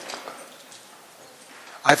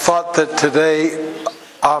I thought that today,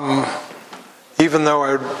 even though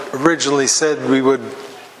I originally said we would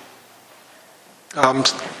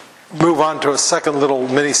move on to a second little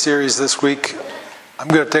mini-series this week, I'm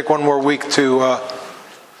going to take one more week to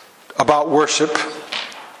about worship.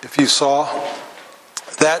 If you saw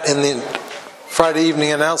that in the Friday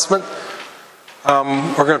evening announcement,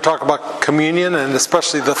 we're going to talk about communion and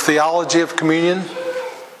especially the theology of communion.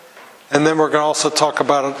 And then we're going to also talk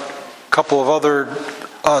about a couple of other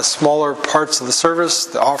smaller parts of the service,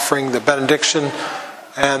 the offering, the benediction,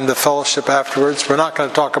 and the fellowship afterwards. We're not going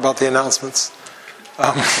to talk about the announcements.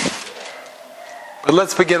 But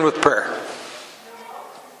let's begin with prayer.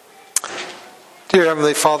 Dear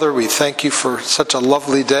Heavenly Father, we thank you for such a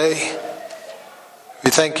lovely day.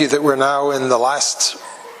 We thank you that we're now in the last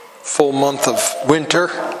full month of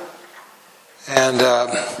winter. And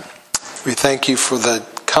we thank you for the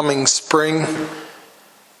coming spring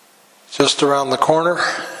just around the corner.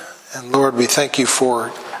 And Lord, we thank you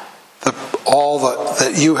for all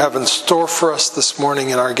that you have in store for us this morning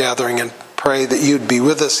in our gathering, and pray that you'd be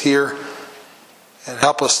with us here and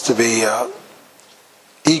help us to be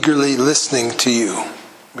eagerly listening to you.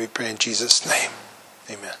 We pray in Jesus' name.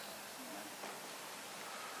 Amen.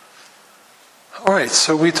 All right,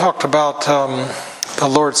 so we talked about the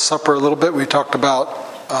Lord's Supper a little bit. We talked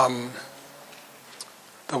about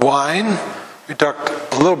the wine. We talked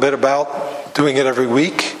a little bit about doing it every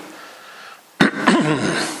week.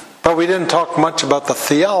 But we didn't talk much about the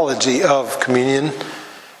theology of communion,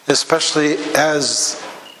 especially as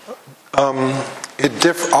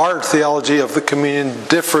our theology of the communion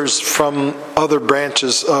differs from other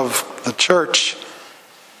branches of the church.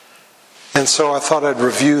 And so I thought I'd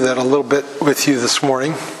review that a little bit with you this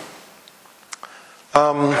morning.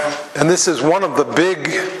 And this is one of the big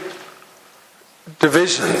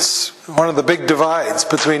divisions, one of the big divides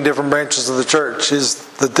between different branches of the church, is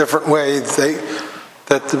the different way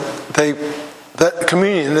that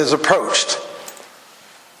communion is approached.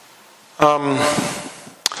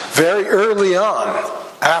 Very early on,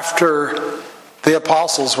 after the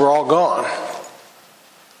apostles were all gone,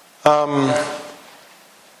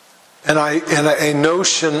 and a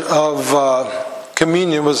notion of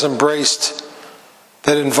communion was embraced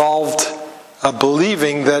that involved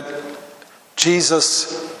believing that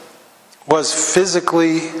Jesus was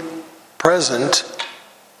physically present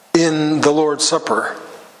in the Lord's Supper,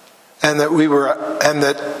 and that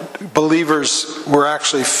believers were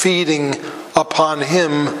actually feeding upon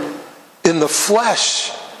him in the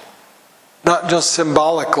flesh, not just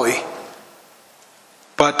symbolically,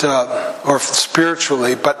 but or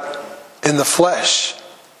spiritually, but in the flesh.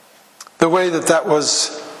 The way that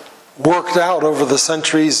was worked out over the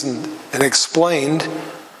centuries and explained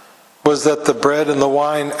was that the bread and the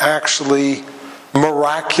wine actually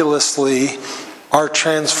miraculously are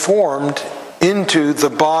transformed into the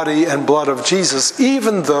body and blood of Jesus,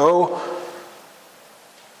 even though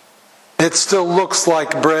it still looks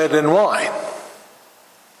like bread and wine.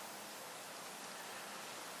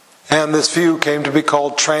 And this view came to be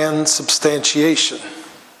called transubstantiation.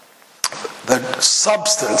 The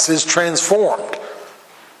substance is transformed.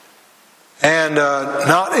 And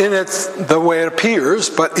not in the way it appears,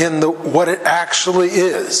 but in what it actually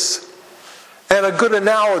is. And a good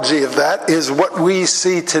analogy of that is what we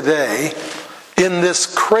see today in this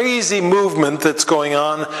crazy movement that's going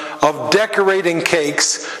on of decorating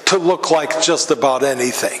cakes to look like just about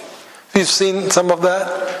anything. You've seen some of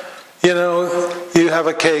that? You know, you have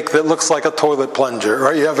a cake that looks like a toilet plunger,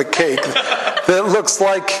 or you have a cake that looks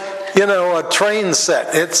like, a train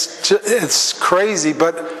set. It's crazy,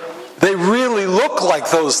 but they really look like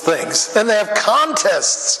those things. And they have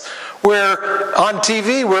contests on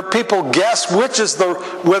TV where people guess which is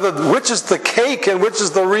the cake and which is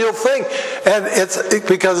the real thing, and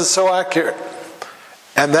because it's so accurate.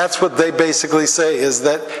 And that's what they basically say, is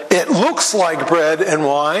that it looks like bread and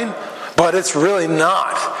wine, but it's really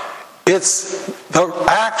not. It's the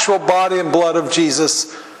actual body and blood of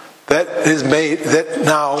Jesus that is made, that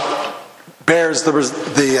now bears the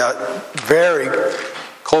very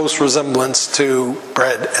close resemblance to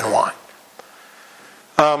bread and wine.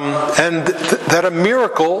 And that a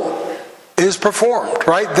miracle is performed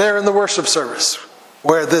right there in the worship service,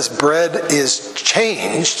 where this bread is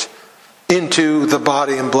changed into the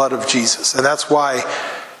body and blood of Jesus. And that's why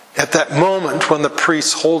at that moment when the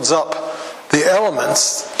priest holds up the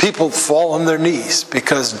elements, people fall on their knees,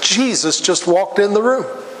 because Jesus just walked in the room.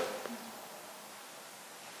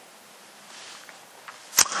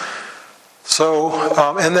 So,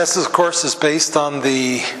 and this, of course, is based on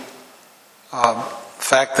the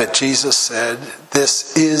fact that Jesus said,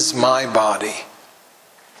 "This is my body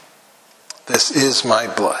This is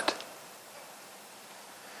my blood.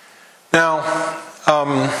 Now,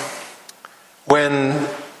 when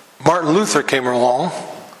Martin Luther came along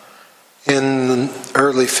in the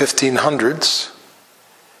early 1500s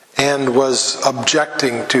and was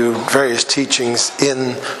objecting to various teachings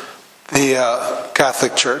in the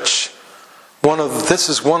Catholic Church, this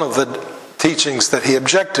is one of the teachings that he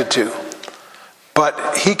objected to.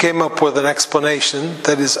 But he came up with an explanation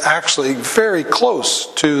that is actually very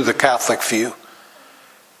close to the Catholic view.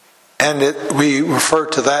 And we refer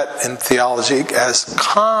to that in theology as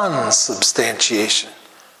consubstantiation.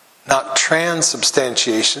 Not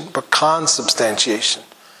transubstantiation, but consubstantiation.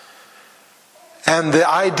 And the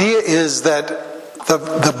idea is that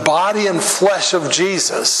the body and flesh of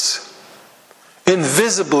Jesus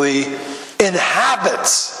invisibly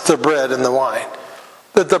inhabits the bread and the wine.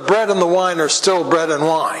 That the bread and the wine are still bread and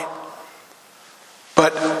wine.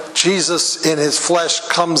 But Jesus in his flesh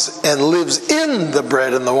comes and lives in the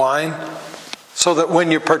bread and the wine, so that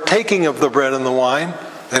when you're partaking of the bread and the wine,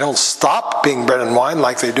 they don't stop being bread and wine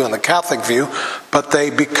like they do in the Catholic view, but they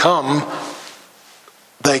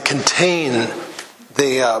contain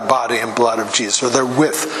the body and blood of Jesus, or they're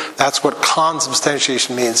with. That's what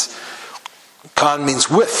consubstantiation means. Con means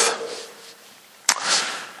with.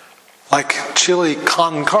 Like chili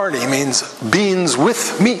con carne means beans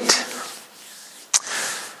with meat.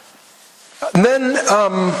 And then,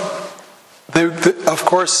 of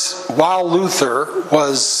course, while Luther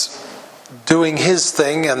was doing his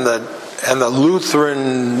thing and the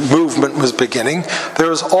Lutheran movement was beginning, there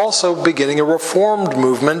was also beginning a Reformed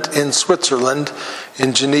movement in Switzerland,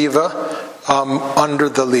 in Geneva, under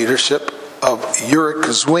the leadership of Ulrich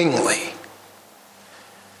Zwingli.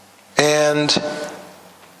 And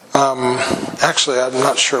actually, I'm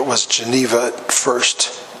not sure it was Geneva at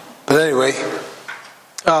first. But anyway,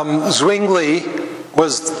 Zwingli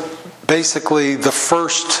was basically the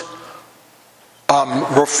first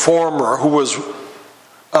reformer who was,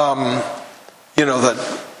 the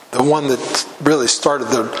one that really started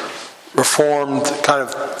the Reformed kind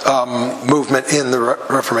of movement in the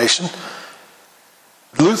Reformation.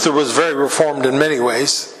 Luther was very Reformed in many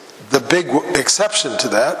ways. The big exception to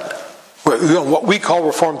that, what we call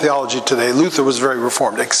Reformed theology today, Luther was very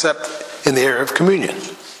Reformed, except in the area of communion,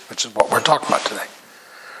 which is what we're talking about today.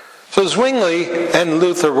 So Zwingli and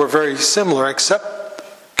Luther were very similar, except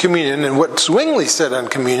communion. And what Zwingli said on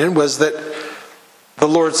communion was that the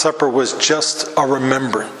Lord's Supper was just a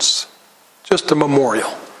remembrance, just a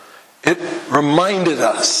memorial. It reminded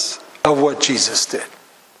us of what Jesus did.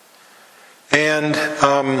 And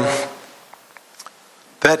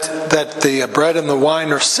that the bread and the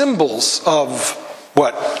wine are symbols of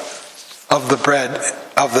what? Of the bread,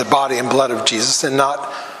 of the body and blood of Jesus, and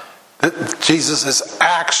not that Jesus is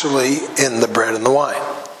actually in the bread and the wine.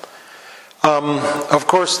 Of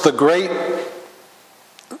course, the great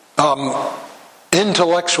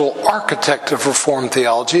intellectual architect of Reformed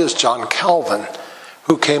theology is John Calvin,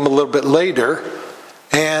 who came a little bit later,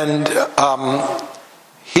 and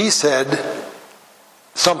he said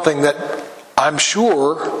something that I'm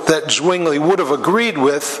sure that Zwingli would have agreed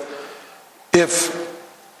with if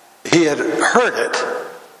he had heard it,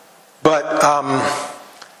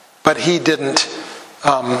 but he didn't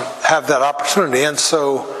have that opportunity. And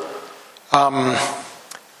so,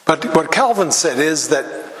 but what Calvin said is that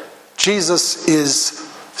Jesus is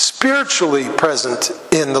spiritually present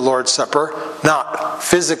in the Lord's Supper, not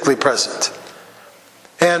physically present.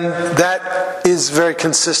 And that is very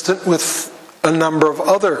consistent with a number of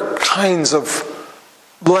other kinds of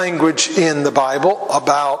language in the Bible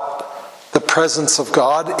about the presence of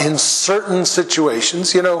God in certain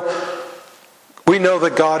situations. You know, we know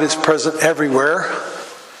that God is present everywhere,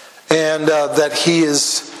 and that He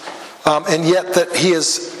is, and yet that He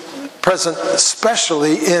is present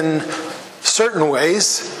especially in certain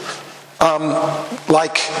ways,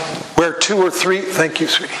 like where two or three. Thank you,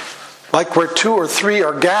 sweetie. Like where two or three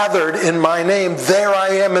are gathered in my name, there I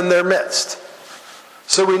am in their midst.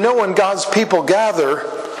 So we know when God's people gather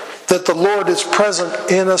that the Lord is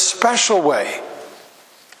present in a special way.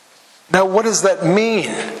 Now, what does that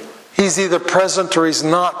mean? He's either present or He's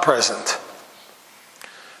not present.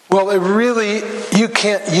 Well, you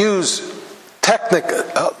can't use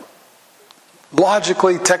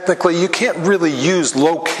logically, technically, you can't really use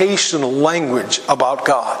locational language about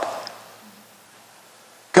God.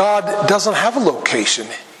 God doesn't have a location.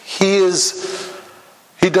 He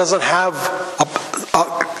doesn't have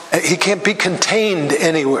he can't be contained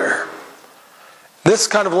anywhere. This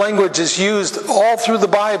kind of language is used all through the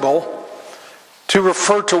Bible to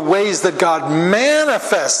refer to ways that God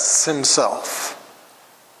manifests Himself.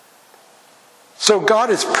 So God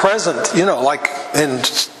is present, like in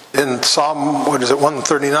Psalm,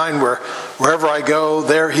 139, where wherever I go,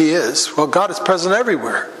 there he is. Well, God is present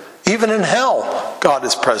everywhere. Even in hell, God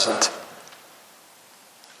is present.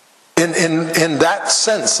 In that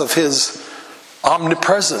sense of his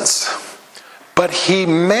omnipresence. But he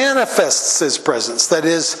manifests his presence. That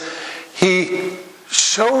is, he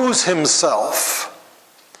shows himself.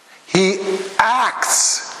 He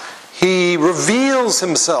acts. He reveals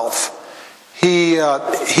himself. He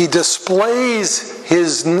displays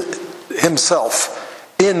himself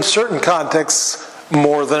in certain contexts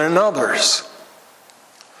more than in others.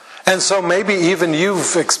 And so maybe even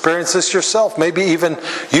you've experienced this yourself. Maybe even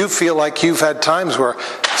you feel like you've had times where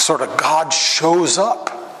sort of God shows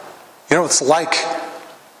up. It's like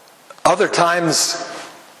other times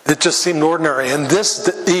it just seemed ordinary. And this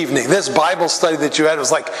evening, this Bible study that you had,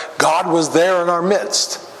 was like God was there in our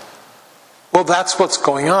midst. Well, that's what's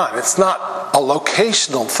going on. It's not a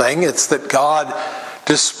locational thing. It's that God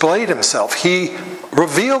displayed himself. He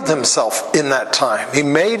revealed himself in that time. He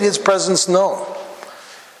made his presence known.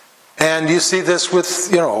 And you see this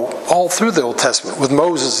with, all through the Old Testament, with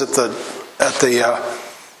Moses at the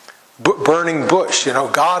burning bush.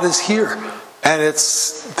 God is here. And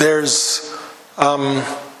there's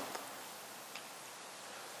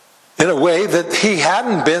in a way that he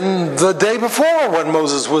hadn't been the day before when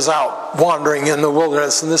Moses was out wandering in the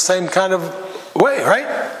wilderness in the same kind of way,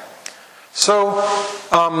 right? So,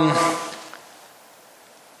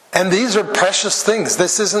 and these are precious things.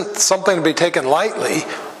 This isn't something to be taken lightly.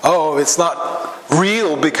 Oh, it's not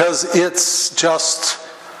real because it's just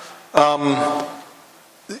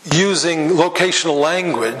using locational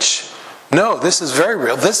language. No, this is very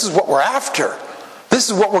real. This is what we're after. This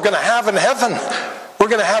is what we're going to have in heaven. We're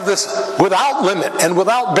going to have this without limit and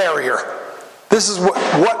without barrier. This is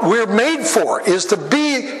what we're made for, is to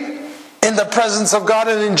be in the presence of God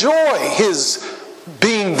and enjoy his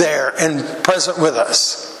being there and present with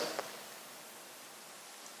us.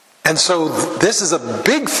 And so this is a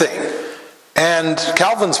big thing. And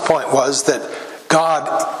Calvin's point was that God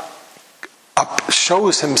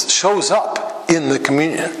shows up in the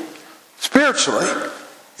communion. Spiritually.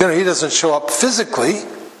 He doesn't show up physically.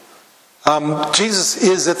 Jesus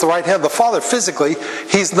is at the right hand of the Father physically.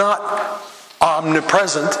 He's not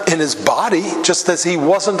omnipresent in his body, just as he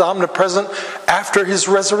wasn't omnipresent after his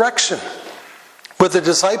resurrection with the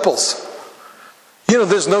disciples.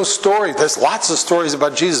 There's no story. There's lots of stories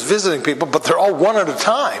about Jesus visiting people, but they're all one at a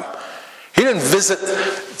time. He didn't visit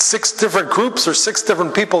 6 different groups or 6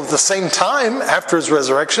 different people at the same time after his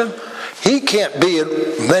resurrection. He can't be at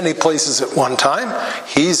many places at one time.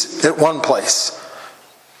 He's at one place.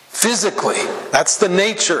 Physically. That's the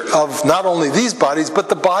nature of not only these bodies, but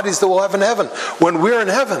the bodies that we'll have in heaven. When we're in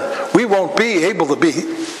heaven, we won't be able to be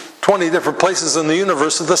 20 different places in the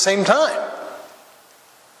universe at the same time.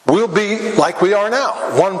 We'll be like we are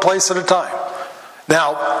now, one place at a time.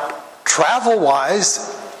 Now,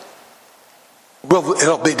 travel-wise,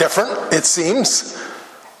 it'll be different, it seems.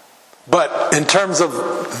 But in terms of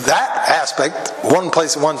that aspect, one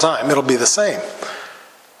place at one time, it'll be the same.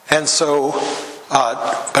 And so,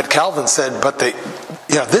 but Calvin said,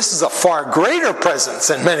 this is a far greater presence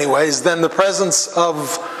in many ways than the presence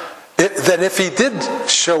of it, than if he did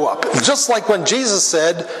show up. Just like when Jesus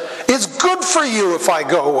said, it's good for you if I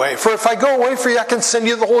go away. For if I go away for you, I can send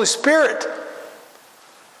you the Holy Spirit.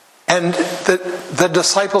 And the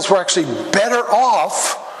disciples were actually better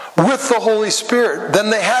off with the Holy Spirit than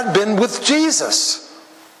they had been with Jesus.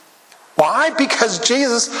 Why? Because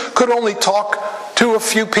Jesus could only talk to a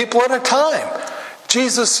few people at a time.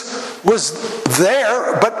 Jesus was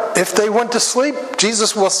there, but if they went to sleep,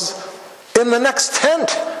 Jesus was in the next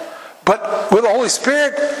tent. But with the Holy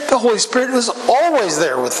Spirit was always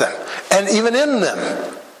there with them, and even in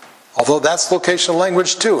them. Although that's locational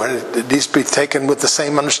language too, and it needs to be taken with the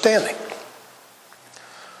same understanding.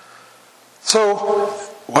 So,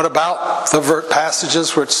 what about the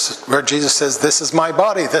passages where Jesus says, "This is my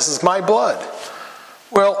body, this is my blood"?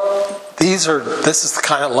 Well, this is the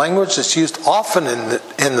kind of language that's used often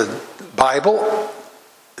in the Bible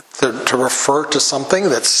to refer to something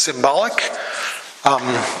that's symbolic.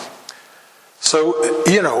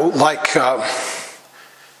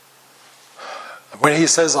 When he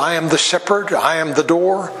says, "I am the shepherd, I am the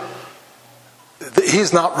door,"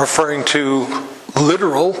 he's not referring to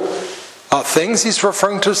literal things, he's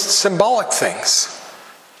referring to symbolic things.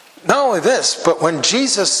 Not only this, but when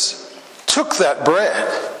Jesus took that bread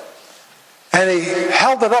and he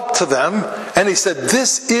held it up to them and he said,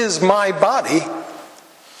 "This is my body,"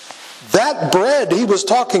 that bread he was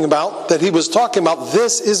talking about,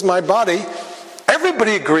 this is my body,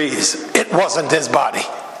 Everybody agrees it wasn't his body.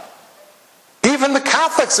 Even the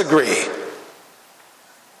Catholics agree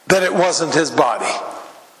that it wasn't his body,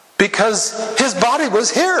 because his body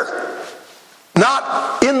was here,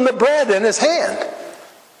 not in the bread in his hand.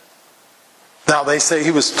 Now they say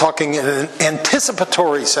he was talking in an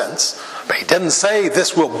anticipatory sense, but he didn't say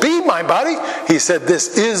this will be my body. He said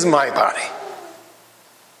this is my body.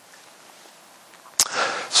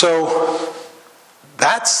 So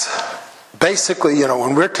that's basically,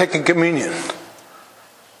 when we're taking communion,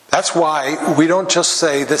 that's why we don't just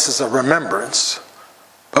say this is a remembrance,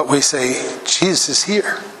 but we say Jesus is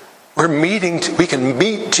here. We can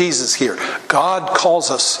meet Jesus here. God calls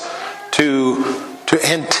us to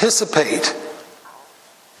anticipate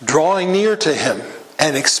drawing near to him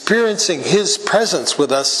and experiencing his presence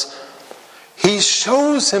with us. He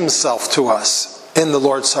shows himself to us in the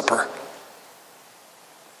Lord's Supper.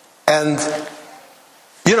 And,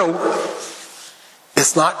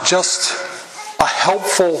 it's not just a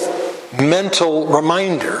helpful mental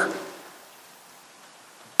reminder,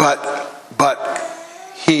 but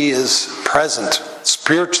he is present,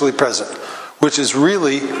 spiritually present, which is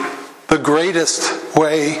really the greatest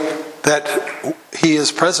way that he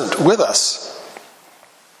is present with us.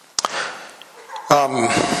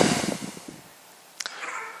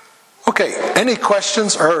 Okay, any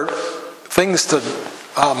questions or things to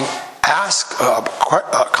ask,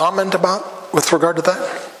 comment about with regard to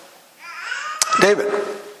that? David. Could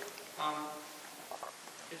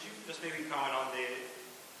you just maybe comment on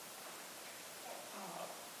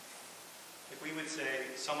like we would say,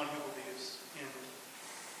 someone who believes in,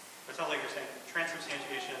 it sounds like you're saying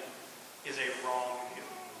transubstantiation is a wrong view.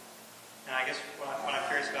 And I guess what I'm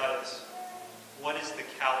curious about is, what is the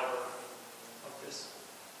caliber of this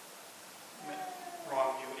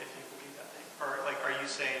wrong view if you believe that thing? Or are you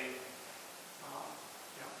saying,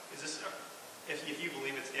 is this, if you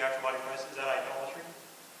believe it's the actual body of Christ, is that idolatry?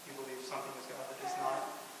 You believe something is God that is not?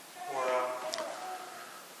 Or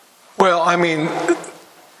Well,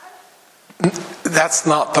 that's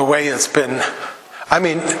not the way it's been. How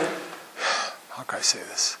can I say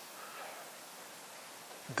this?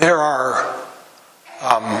 There are,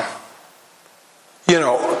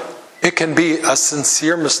 it can be a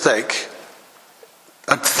sincere mistake,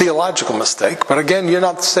 a theological mistake, but again, you're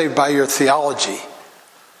not saved by your theology.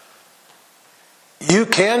 It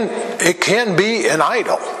can be an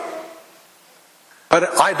idol,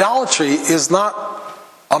 but idolatry is not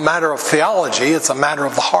a matter of theology, it's a matter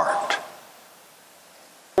of the heart.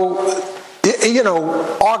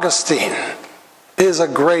 Augustine was a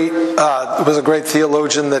great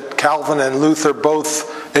theologian that Calvin and Luther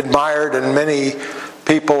both admired, and many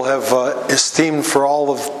people have esteemed for all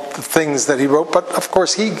of the things that he wrote. But of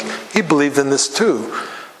course, he believed in this too.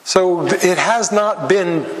 So it has not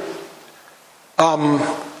been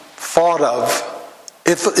thought of.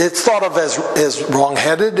 It's thought of as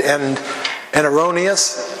wrong-headed and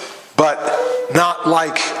erroneous, but not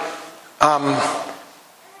like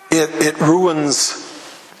it ruins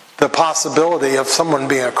the possibility of someone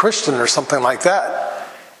being a Christian or something like that.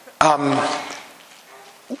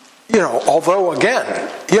 Although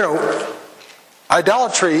again,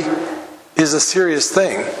 idolatry is a serious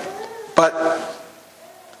thing, but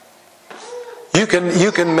you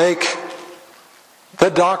can make the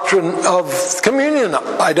doctrine of communion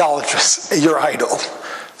idolatrous, your idol.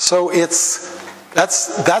 So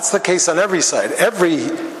that's the case on every side. Every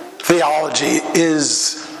theology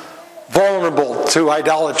is vulnerable to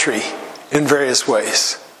idolatry in various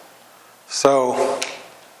ways. So,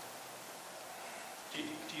 do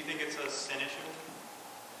you think it's a sin issue?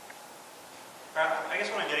 I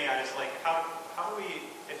guess what I'm getting at is how do we,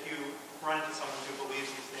 if you run into someone who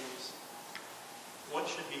believes these things, what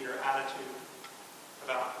should be your attitude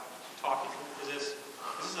about talking to them? Is this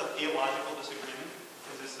a theological disagreement?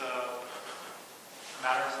 Is this a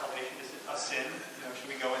matter of salvation? Is it a sin?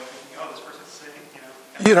 Should we go in thinking, this person's sinning?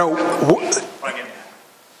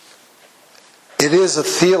 It is a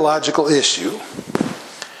theological issue,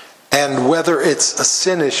 and whether it's a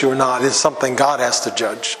sin issue or not is something God has to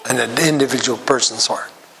judge in an individual person's heart.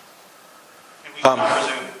 And we should not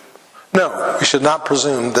presume. No, we should not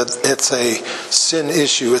presume that it's a sin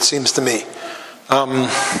issue, it seems to me.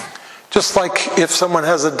 Just like if someone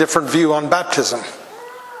has a different view on baptism,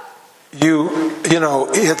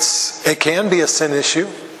 it can be a sin issue.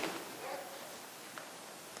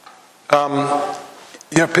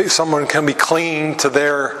 Someone can be clinging to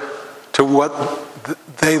what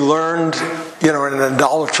they learned, in an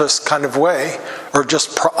idolatrous kind of way, or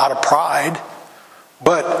just out of pride.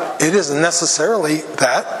 But it isn't necessarily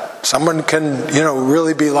that. Someone can,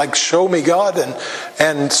 really be like, show me God,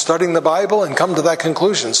 and studying the Bible and come to that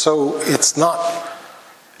conclusion. So it's not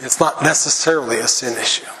necessarily a sin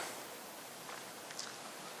issue.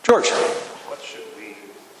 George. What should we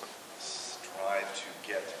strive to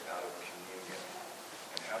get out of communion?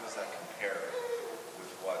 And how does that compare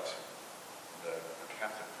with what the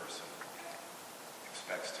Catholic person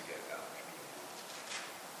expects to get out of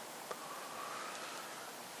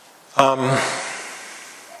communion?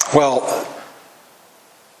 Well,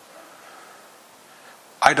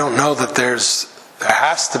 I don't know that there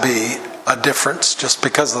has to be a difference just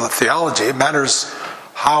because of the theology. It matters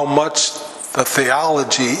how much the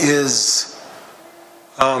theology is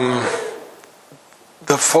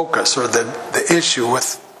the focus or the issue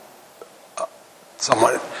with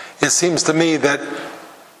someone. It seems to me that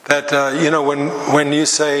when you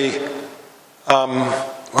say,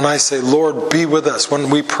 when I say, Lord, be with us, when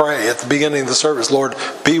we pray at the beginning of the service, Lord,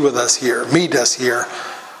 be with us here, meet us here,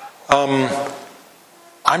 I'm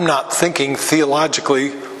not thinking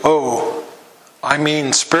theologically, I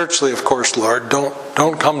mean spiritually, of course, Lord,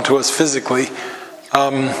 don't come to us physically.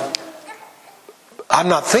 I'm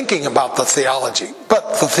not thinking about the theology,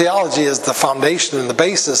 but the theology is the foundation and the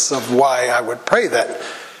basis of why I would pray that.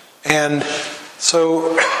 And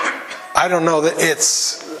so I don't know that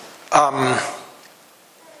it's,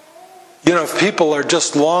 if people are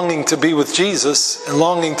just longing to be with Jesus and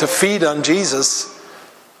longing to feed on Jesus,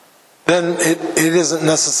 then it isn't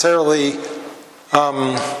necessarily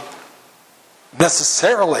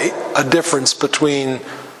a difference between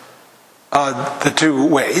the two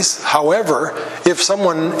ways. However, if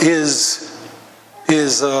someone is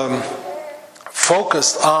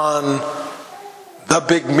focused on the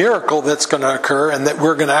big miracle that's going to occur and that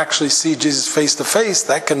we're going to actually see Jesus face to face,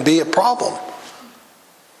 that can be a problem.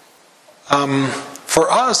 For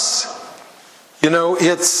us,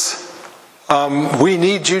 it's we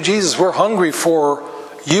need you, Jesus. We're hungry for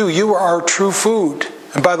you. You are our true food.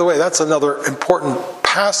 And by the way, that's another important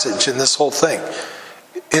passage in this whole thing.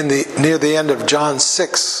 Near the end of John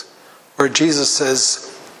 6, where Jesus says,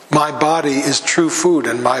 my body is true food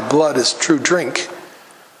and my blood is true drink.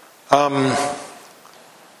 What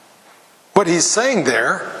he's saying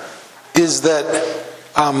there is that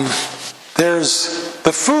there's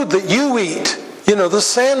the food that you eat, the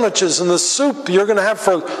sandwiches and the soup you're going to have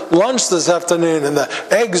for lunch this afternoon and the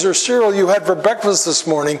eggs or cereal you had for breakfast this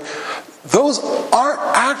morning. Those aren't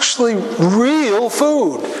actually real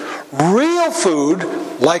food. Real food,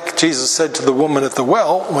 like Jesus said to the woman at the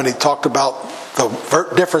well when he talked about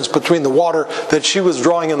the difference between the water that she was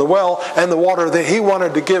drawing in the well and the water that he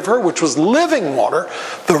wanted to give her, which was living water.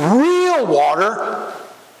 The real water,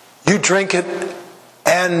 you drink it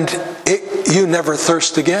and you never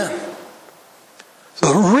thirst again.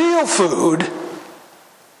 So the real food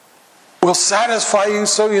will satisfy you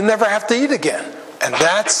so you never have to eat again. And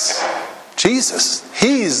that's Jesus.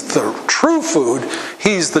 He's the true food.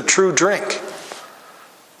 He's the true drink.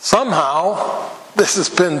 Somehow, this has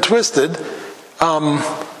been twisted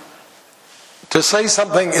to say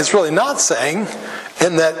something it's really not saying,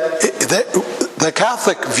 in that the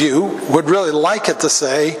Catholic view would really like it to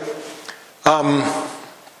say,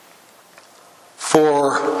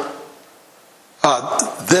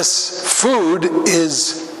 this food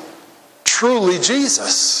is truly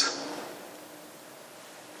Jesus.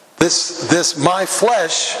 This my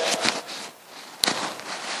flesh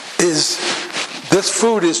this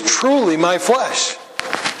food is truly my flesh.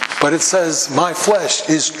 But it says my flesh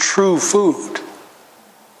is true food.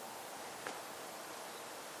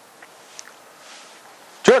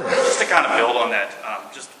 Jordan. Just to kind of build on that,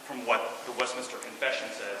 just from what the Westminster Confession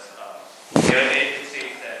says, it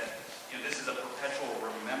states that this is a perpetual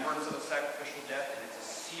remembrance of the sacrificial death, and it's a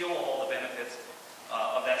seal of all the benefits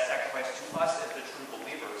of that sacrifice to us as the true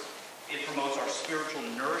believers. It promotes our spiritual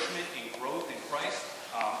nourishment and growth in Christ,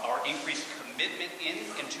 our increased commitment and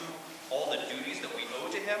to all the duties that we owe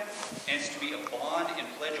to Him, and it's to be a bond and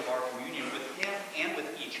pledge of our communion with Him and with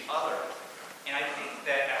each other. And I think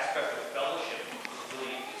that aspect of fellowship is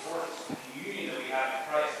really important. The communion that we have in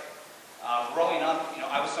Christ. Growing up,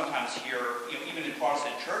 I would sometimes hear, even in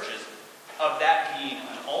Protestant churches, of that being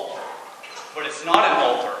an altar. But it's not an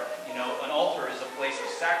altar. An altar is a place of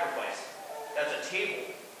sacrifice. That's a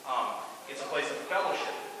table. It's a place of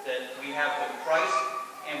fellowship that we have with Christ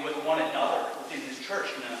and with one another within His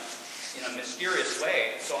church in a mysterious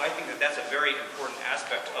way. So I think that that's a very important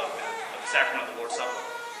aspect of the sacrament of the Lord's Supper.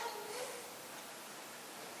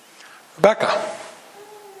 Rebecca.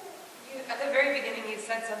 At the very beginning you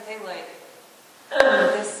said something like,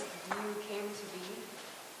 this view came to be.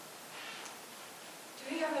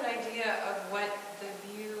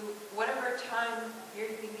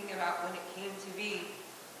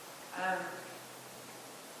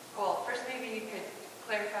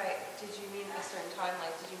 by, did you mean a certain time?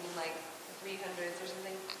 Like, did you mean like the 300s or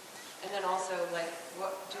something? And then also, like,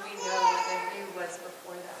 what do we know what their view was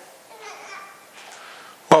before that?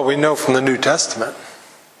 Well, we know from the New Testament.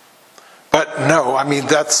 But no, I mean,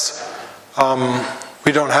 that's,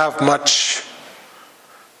 we don't have much,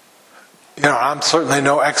 I'm certainly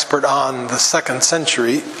no expert on the 2nd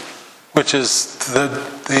century, which is a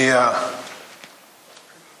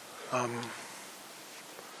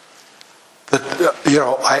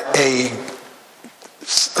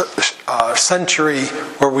century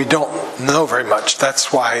where we don't know very much.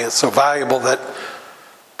 That's why it's so valuable that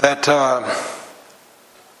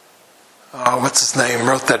what's his name,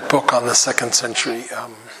 wrote that book on the 2nd century.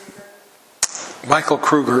 Michael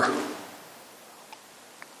Kruger,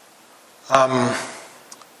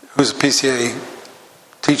 who's a PCA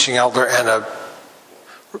teaching elder and a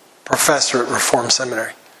professor at Reformed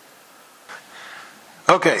Seminary.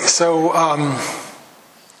 Okay, so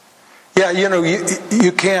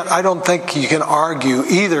you can't. I don't think you can argue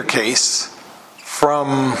either case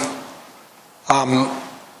from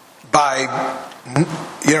by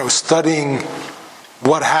studying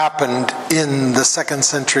what happened in the 2nd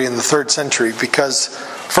century and the 3rd century, because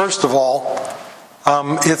first of all,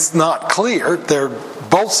 it's not clear.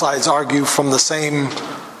 Both sides argue from the same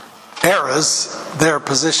eras their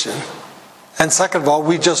position, and second of all,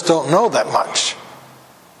 we just don't know that much.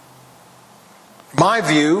 My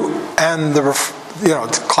view, and the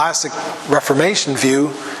classic Reformation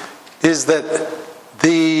view, is that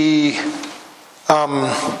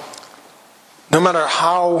no matter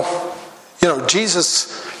how,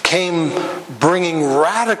 Jesus came bringing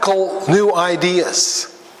radical new ideas,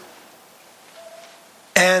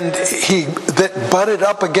 and that butted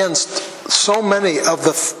up against so many of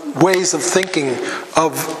the ways of thinking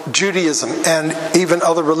of Judaism and even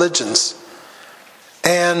other religions,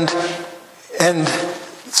 and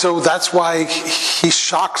so that's why he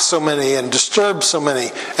shocked so many and disturbed so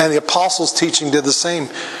many, and the apostles' teaching did the same.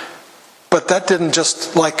 But that didn't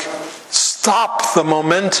just stop the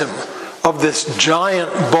momentum of this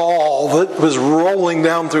giant ball that was rolling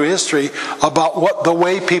down through history about what the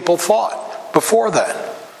way people thought before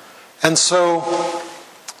that. And so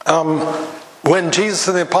when Jesus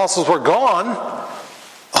and the apostles were gone,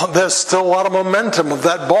 there's still a lot of momentum of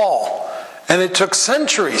that ball. And it took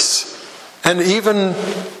centuries, and even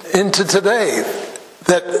into today,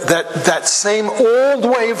 that same old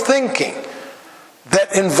way of thinking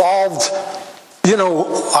that involved,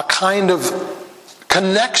 a kind of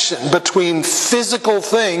connection between physical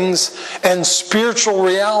things and spiritual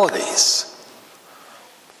realities,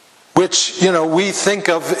 which, we think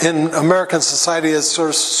of in American society as sort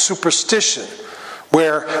of superstition,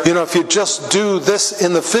 where, if you just do this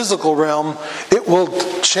in the physical realm, it will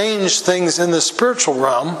change things in the spiritual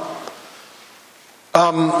realm,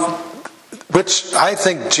 which I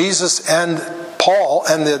think Jesus and Paul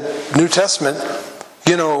and the New Testament,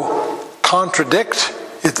 contradict.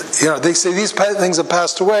 They say these things have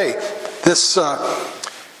passed away. These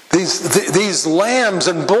lambs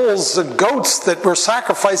and bulls and goats that were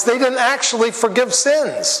sacrificed, they didn't actually forgive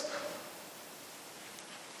sins.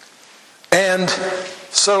 And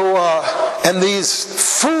so, and these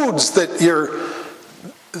foods that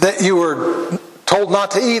you were told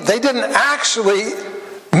not to eat, they didn't actually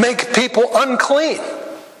make people unclean.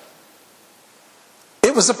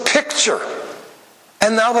 It was a picture.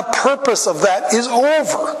 And now the purpose of that is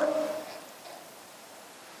over.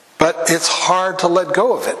 But it's hard to let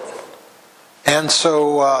go of it. And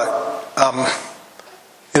so,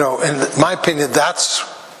 in my opinion, that's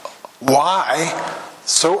why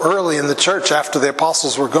so early in the church, after the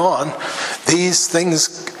apostles were gone, these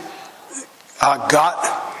things got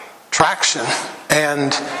traction.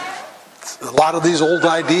 And a lot of these old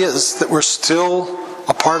ideas that were still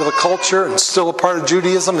a part of the culture and still a part of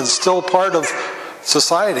Judaism and still a part of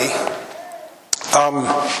society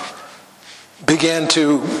began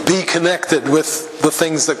to be connected with the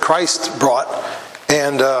things that Christ brought.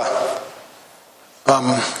 And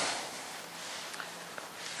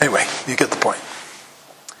anyway, you get the point.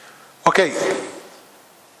 Okay,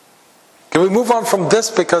 can we move on from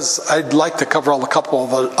this, because I'd like to cover a couple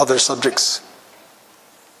of other subjects.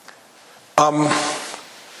 I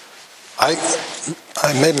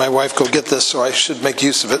made my wife go get this, so I should make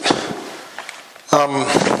use of it.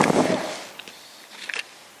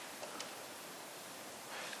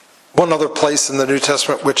 One other place in the New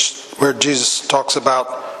Testament where Jesus talks about,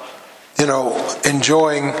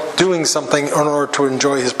 doing something in order to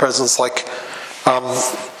enjoy his presence, like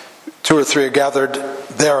 2 or 3 are gathered,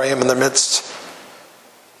 there I am in the midst.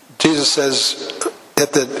 Jesus says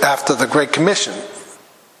after the Great Commission,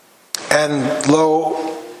 and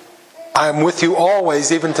lo, I am with you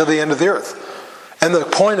always, even to the end of the earth. And the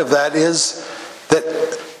point of that is that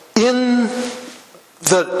in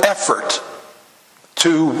the effort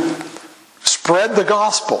to spread the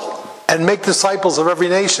gospel and make disciples of every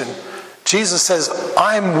nation, Jesus says,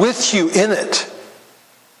 I'm with you in it.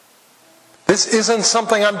 This isn't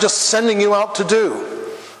something I'm just sending you out to do.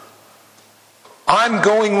 I'm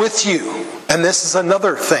going with you. And this is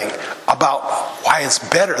another thing about why it's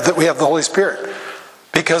better that we have the Holy Spirit.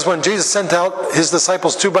 Because when Jesus sent out his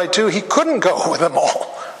disciples 2 by 2, he couldn't go with them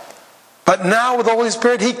all. But now with the Holy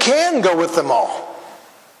Spirit, he can go with them all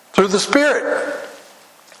through the Spirit.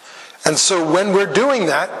 And so when we're doing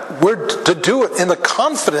that, we're to do it in the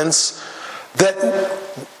confidence that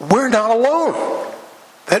we're not alone.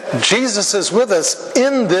 That Jesus is with us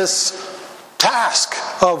in this task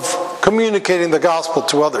of communicating the gospel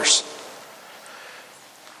to others.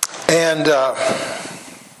 And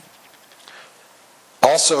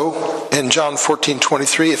also in John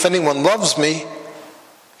 14:23, if anyone loves me,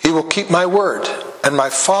 he will keep my word, and my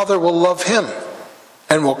Father will love him,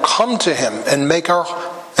 and will come to him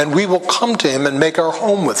and we will come to him and make our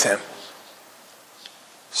home with him.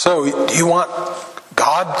 So you want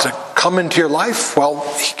God to come into your life? Well,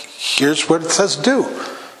 here's what it says do.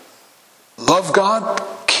 Love God,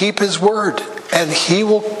 keep his word, and he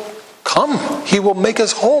will come. He will make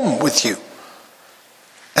his home with you.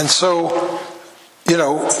 And so,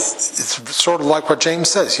 it's sort of like what James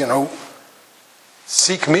says,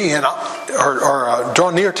 seek me or draw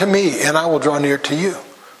near to me and I will draw near to you.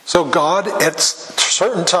 So God at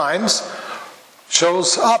certain times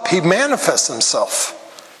shows up. He manifests himself.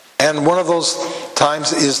 And one of those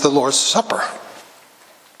times is the Lord's Supper.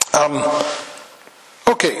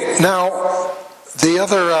 Okay, now the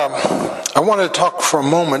other, I want to talk for a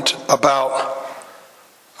moment about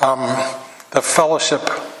the fellowship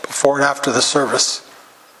before and after the service.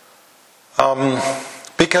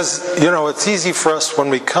 Because, it's easy for us when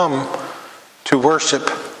we come to worship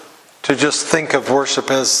to just think of worship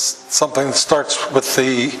as something that starts with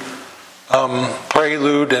the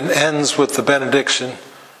prelude and ends with the benediction.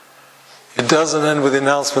 It doesn't end with the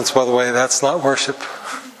announcements, by the way. That's not worship.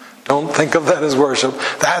 Don't think of that as worship.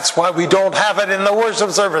 That's why we don't have it in the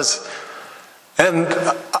worship service. And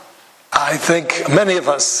I think many of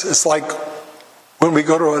us, it's like when we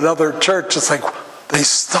go to another church, it's like they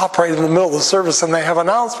stop right in the middle of the service and they have an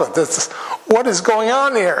announcement. What is going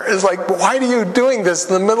on here? It's like, why are you doing this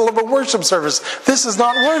in the middle of a worship service? This is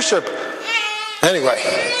not worship. Anyway,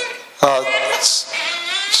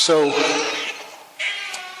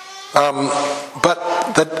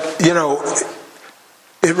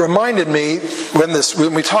 it reminded me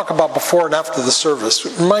when we talk about before and after the service,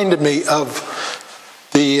 it reminded me of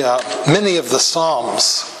the many of the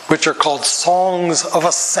Psalms, which are called songs of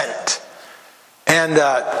ascent. And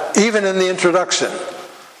even in the introduction,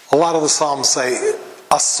 a lot of the Psalms say,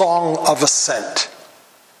 a song of ascent.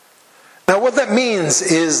 Now what that means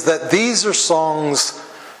is that these are songs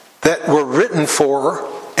that were written for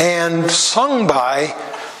and sung by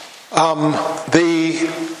the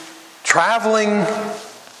traveling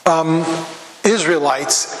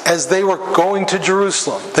Israelites as they were going to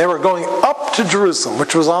Jerusalem. They were going up to Jerusalem,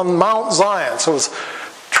 which was on Mount Zion. So it was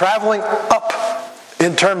traveling up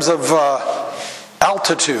in terms of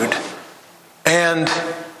altitude. And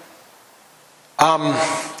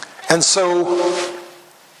so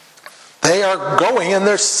they are going and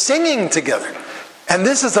they're singing together. And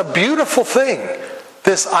this is a beautiful thing.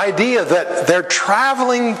 This idea that they're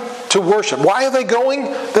traveling to worship. Why are they going?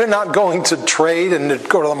 They're not going to trade and to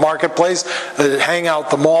go to the marketplace, hang out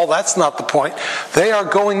at the mall. That's not the point. They are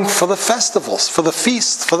going for the festivals, for the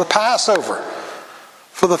feasts, for the Passover,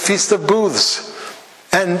 for the Feast of Booths.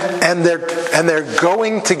 And they're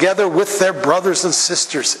going together with their brothers and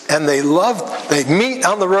sisters. And they meet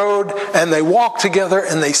on the road and they walk together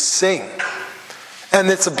and they sing. And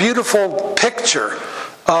it's a beautiful picture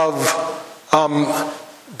of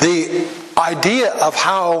the idea of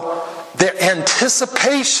how their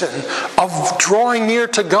anticipation of drawing near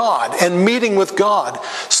to God and meeting with God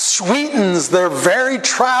sweetens their very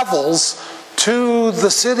travels to the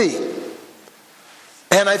city.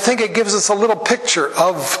 And I think it gives us a little picture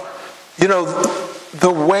of,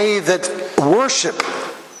 the way that worship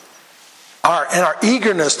and our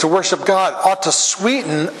eagerness to worship God ought to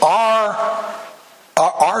sweeten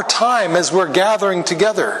our time as we're gathering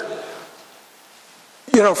together.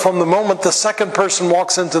 From the moment the second person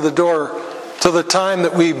walks into the door to the time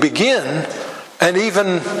that we begin, and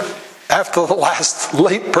even after the last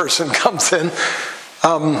late person comes in,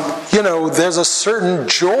 there's a certain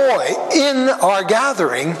joy in our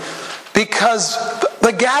gathering because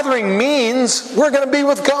the gathering means we're going to be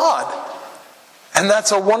with God. And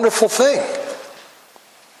that's a wonderful thing.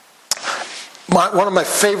 One of my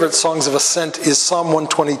favorite songs of ascent is Psalm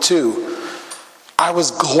 122. I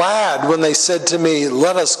was glad when they said to me,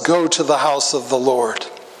 let us go to the house of the Lord.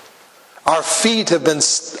 Our feet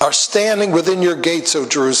are standing within your gates, O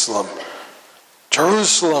Jerusalem.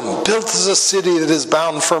 Jerusalem, built as a city that is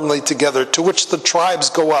bound firmly together, to which the tribes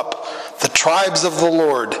go up, the tribes of the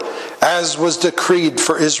Lord, as was decreed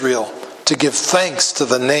for Israel, to give thanks to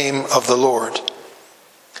the name of the Lord.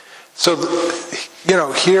 So,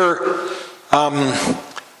 here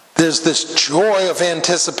there's this joy of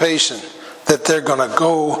anticipation that they're going to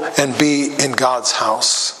go and be in God's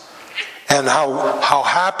house. And how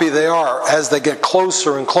happy they are as they get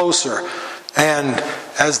closer and closer. And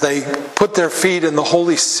as they put their feet in the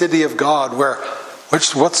holy city of God,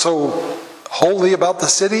 what's so holy about the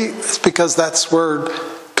city? It's because that's where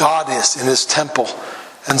God is, in his temple.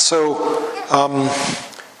 And so,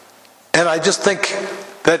 and I just think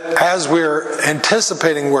that as we're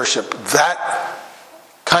anticipating worship, that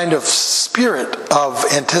kind of spirit of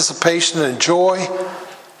anticipation and joy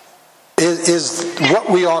is what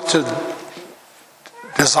we ought to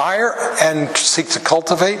desire and seek to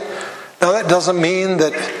cultivate. Now, that doesn't mean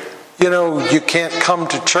that, you can't come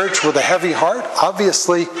to church with a heavy heart.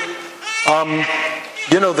 Obviously,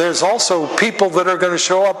 there's also people that are going to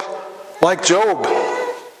show up like Job.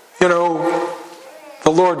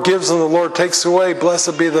 The Lord gives and the Lord takes away.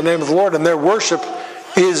 Blessed be the name of the Lord. And their worship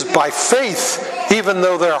is by faith, even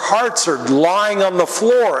though their hearts are lying on the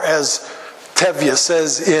floor, as Tevye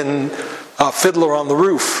says in Fiddler on the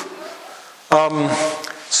Roof.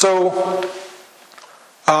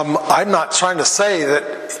 I'm not trying to say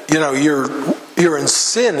that you're in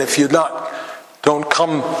sin if you don't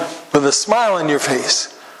come with a smile on your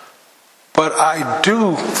face, but I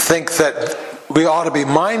do think that we ought to be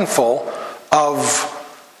mindful of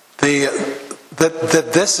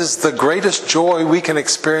that this is the greatest joy we can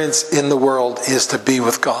experience in the world, is to be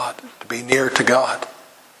with God, to be near to God,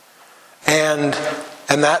 and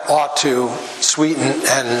that ought to sweeten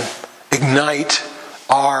and ignite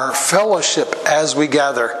our fellowship as we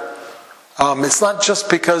gather. It's not just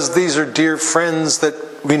because these are dear friends that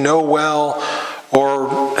we know well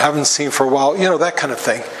or haven't seen for a while, that kind of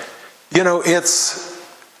thing.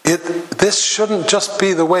 This shouldn't just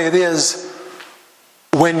be the way it is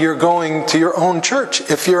when you're going to your own church.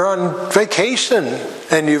 If you're on vacation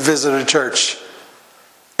and you visit a church,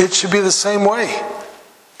 it should be the same way.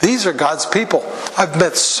 These are God's people. I've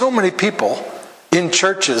met so many people in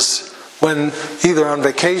churches when either on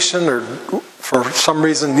vacation or for some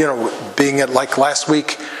reason, being at, like last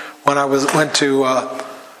week when I went to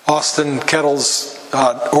Austin Kettle's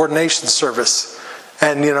ordination service,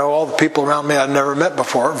 and all the people around me I'd never met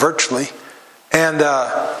before, virtually, and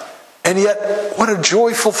yet what a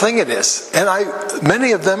joyful thing it is. And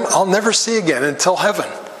many of them I'll never see again until heaven.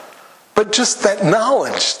 But just that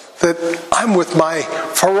knowledge that I'm with my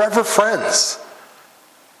forever friends,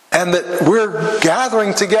 and that we're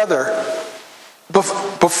gathering together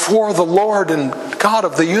before the Lord and God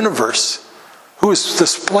of the universe, who has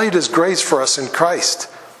displayed his grace for us in Christ.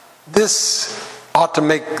 This ought to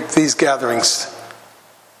make these gatherings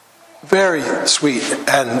very sweet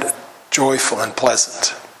and joyful and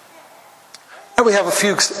pleasant. Now we have a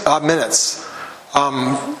few minutes.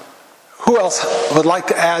 Who else would like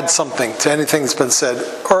to add something to anything that's been said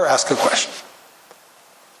or ask a question?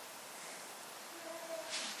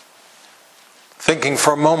 Thinking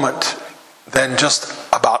for a moment then just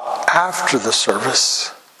about after the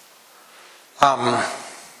service,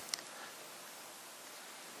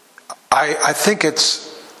 I think it's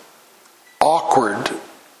awkward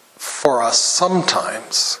for us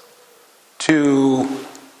sometimes to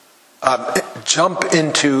jump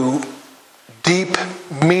into deep,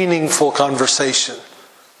 meaningful conversation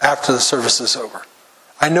after the service is over.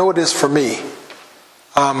 I know it is for me.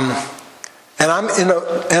 And I'm in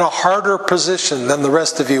a harder position than the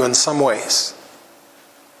rest of you in some ways.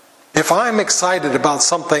 If I'm excited about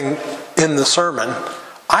something in the sermon,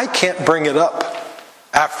 I can't bring it up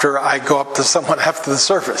after I go up to someone after the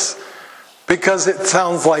service, because it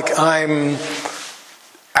sounds like I'm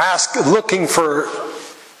looking for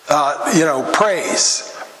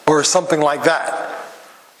praise or something like that.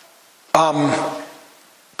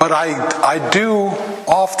 But I do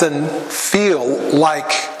often feel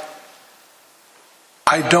like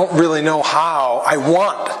I don't really know how. I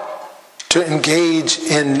want to engage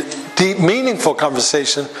in deep, meaningful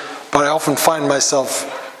conversation, but I often find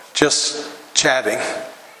myself just chatting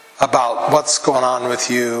about what's going on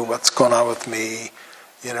with you, what's going on with me,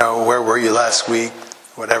 where were you last week,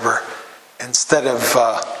 whatever, instead of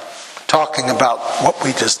talking about what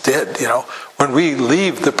we just did. When we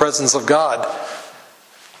leave the presence of God,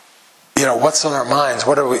 what's on our minds?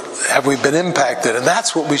 Have we been impacted? And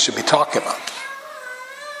that's what we should be talking about.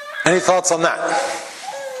 Any thoughts on that?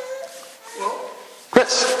 Well,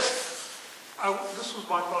 Chris? this was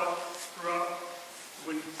my thought throughout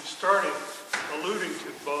when you started alluding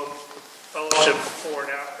to both the fellowship before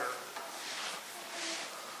and after.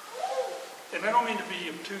 And I don't mean to be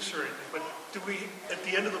obtuse or anything, but do we, at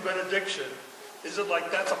the end of the benediction, is it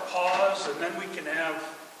like that's a pause and then we can have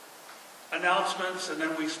announcements and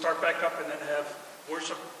then we start back up and then have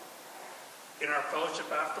worship in our fellowship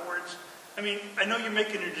afterwards? I mean, I know you're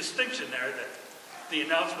making a distinction there that the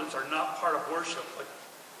announcements are not part of worship, but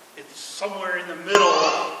it's somewhere in the middle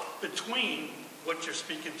between what you're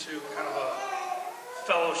speaking to, kind of a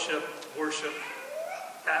fellowship, worship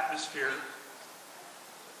atmosphere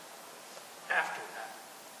after that.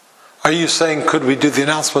 Are you saying could we do the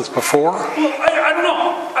announcements before? Well, I don't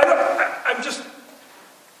know. I'm just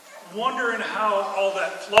wondering how all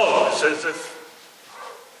that flows, as if,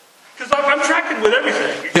 because I'm tracking with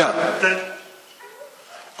everything. Yeah. That,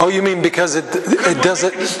 Oh, you mean because it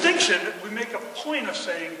doesn't... We make a distinction. We make a point of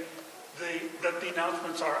saying that the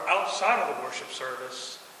announcements are outside of the worship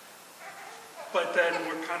service, but then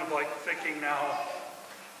we're kind of like thinking now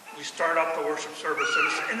we start up the worship service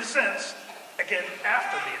in a sense again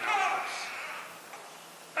after the announcements.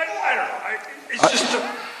 I don't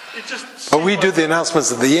know. It just. But we do the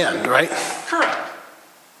announcements at the end, right? Correct.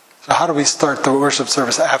 So how do we start the worship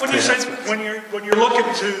service after When the you say announcements? when you're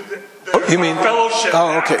looking to the You mean fellowship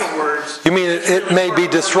okay. afterwards, You mean it may be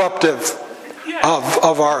disruptive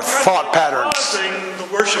of our thought patterns? pausing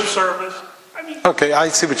the worship service. I mean, Okay, I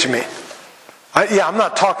see what you mean. I'm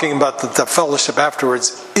not talking about the fellowship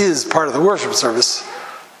afterwards is part of the worship service.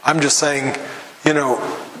 I'm just saying,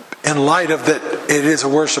 in light of that it is a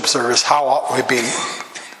worship service, how ought we be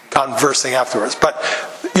conversing afterwards? But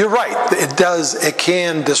you're right. It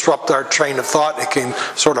can disrupt our train of thought. It can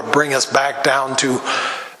sort of bring us back down to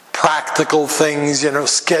practical things,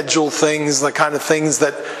 schedule things, the kind of things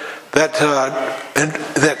that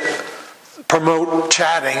promote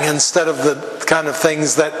chatting instead of the kind of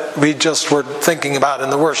things that we just were thinking about in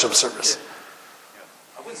the worship service.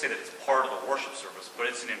 I wouldn't say that it's part of the worship service, but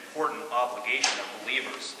it's an important obligation of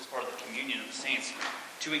believers as part of the communion of the saints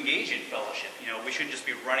to engage in fellowship. We shouldn't just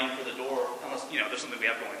be running for the door unless, there's something we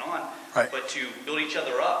have going on. Right. But to build each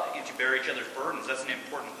other up and to bear each other's burdens, that's an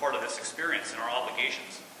important part of this experience and our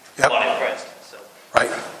obligations. Yep. The body of Christ. So. Right.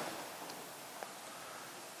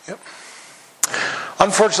 Yep.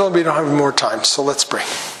 Unfortunately, we don't have more time, so let's pray.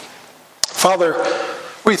 Father,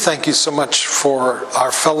 we thank you so much for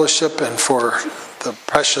our fellowship and for the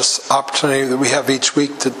precious opportunity that we have each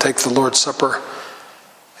week to take the Lord's Supper,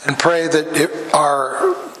 and pray that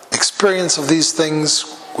our experience of these things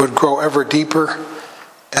would grow ever deeper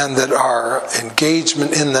and that our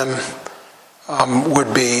engagement in them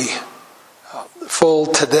would be full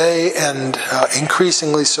today and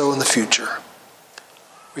increasingly so in the future.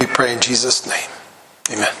 We pray in Jesus' name.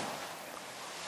 Amen.